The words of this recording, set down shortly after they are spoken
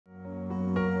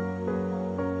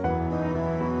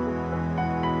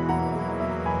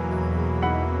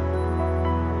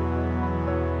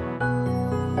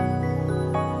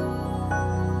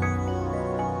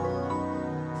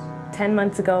10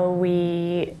 months ago,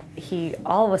 he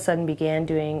all of a sudden began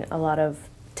doing a lot of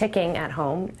ticking at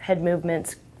home, head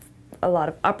movements, a lot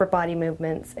of upper body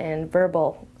movements, and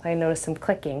verbal. I noticed some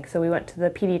clicking. So we went to the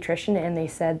pediatrician and they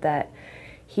said that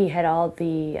he had all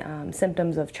the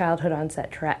symptoms of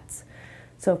childhood-onset Tourette's.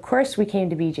 So of course we came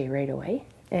to BJ right away,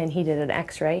 and he did an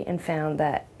x-ray and found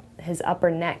that his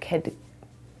upper neck had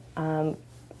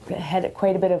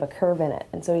quite a bit of a curve in it,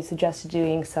 and so he suggested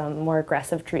doing some more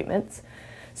aggressive treatments.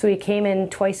 So he came in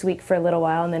twice a week for a little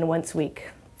while and then once a week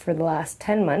for the last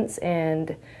 10 months,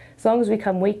 and as long as we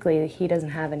come weekly, he doesn't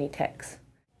have any tics.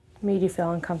 Made you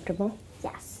feel uncomfortable?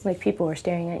 Yes. Like people were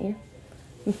staring at you?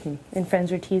 Mm-hmm. And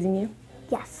friends were teasing you?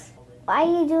 Yes. Why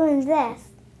are you doing this?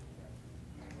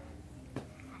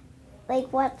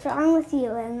 Like, what's wrong with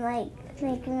you? And like,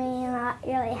 making me not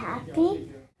really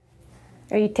happy.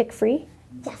 Are you tick-free?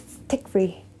 Yes.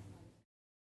 Tick-free.